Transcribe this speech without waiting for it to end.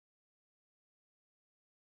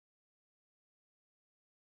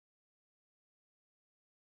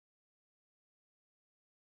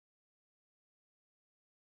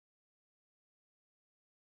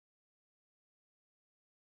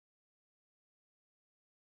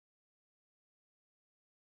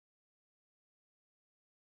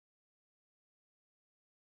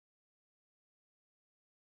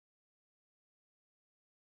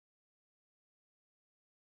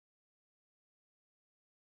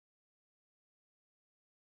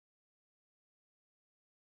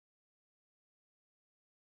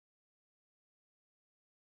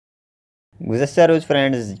गुज़श्ता रोज़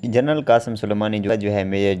friends general Qasem Sulemani जो है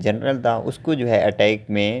major general था, उसको जो है अटैक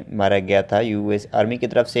में मारा गया था यूएस आर्मी की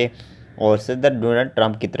तरफ से और सदर डोनाल्ड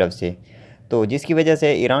ट्रंप की तरफ से। तो जिसकी वजह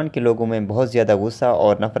से ईरान के लोगों में बहुत ज़्यादा गुस्सा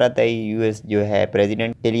और नफरत आई यूएस जो है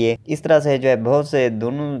प्रेसिडेंट के लिए। इस तरह से जो है बहुत से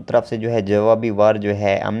दोनों तरफ से जो है जवाबी वार जो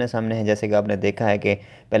है आमने सामने है। जैसे कि आपने देखा है कि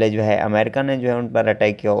पहले जो है अमेरिका ने जो है उन पर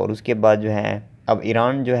अटैक किया और उसके बाद जो है अब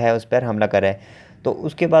ईरान जो है उस पर हमला करे। तो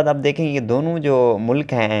उसके बाद आप देखेंगे कि दोनों जो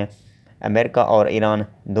मुल्क हैं अमेरिका और ईरान,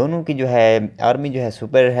 दोनों की जो है आर्मी जो है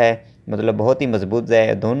सुपर है, मतलब बहुत ही मजबूत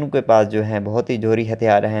है। दोनों के पास जो है बहुत ही जोहरी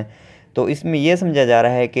हथियार हैं। तो इसमें यह समझा जा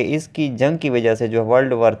रहा है कि इसकी जंग की वजह से जो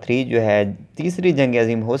वर्ल्ड वार 3 जो है तीसरी जंग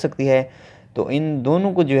अजीम हो सकती है। तो इन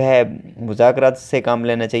दोनों को जो है मुज़ाकरात से काम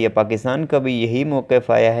लेना चाहिए। पाकिस्तान का भी यही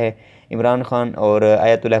मौक़िफ़ आया है। इमरान ख़ान और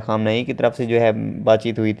आयतुल्लाह ख़ामनेई की तरफ से जो है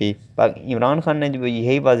बातचीत हुई थी। इमरान ख़ान ने जो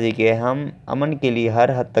यही वाज़ेह किया है, हम अमन के लिए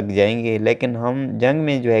हर हद तक जाएंगे, लेकिन हम जंग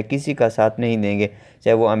में जो है किसी का साथ नहीं देंगे,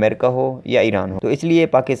 चाहे वो अमेरिका हो या ईरान हो। तो इसलिए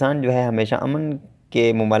पाकिस्तान जो है हमेशा अमन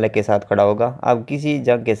के मुमालिक के साथ खड़ा होगा। अब किसी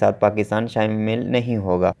जंग के साथ पाकिस्तान शामिल नहीं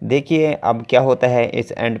होगा। देखिए अब क्या होता है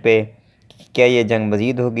इस एंड पे, क्या ये जंग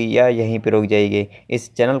मज़ीद होगी या यहीं पे रुक जाएगी।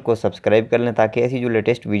 इस चैनल को सब्सक्राइब कर लें ताकि ऐसी जो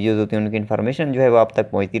लेटेस्ट वीडियोज़ होती हैं उनकी इन्फॉर्मेशन जो है वो आप तक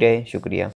पहुँचती रहे। शुक्रिया।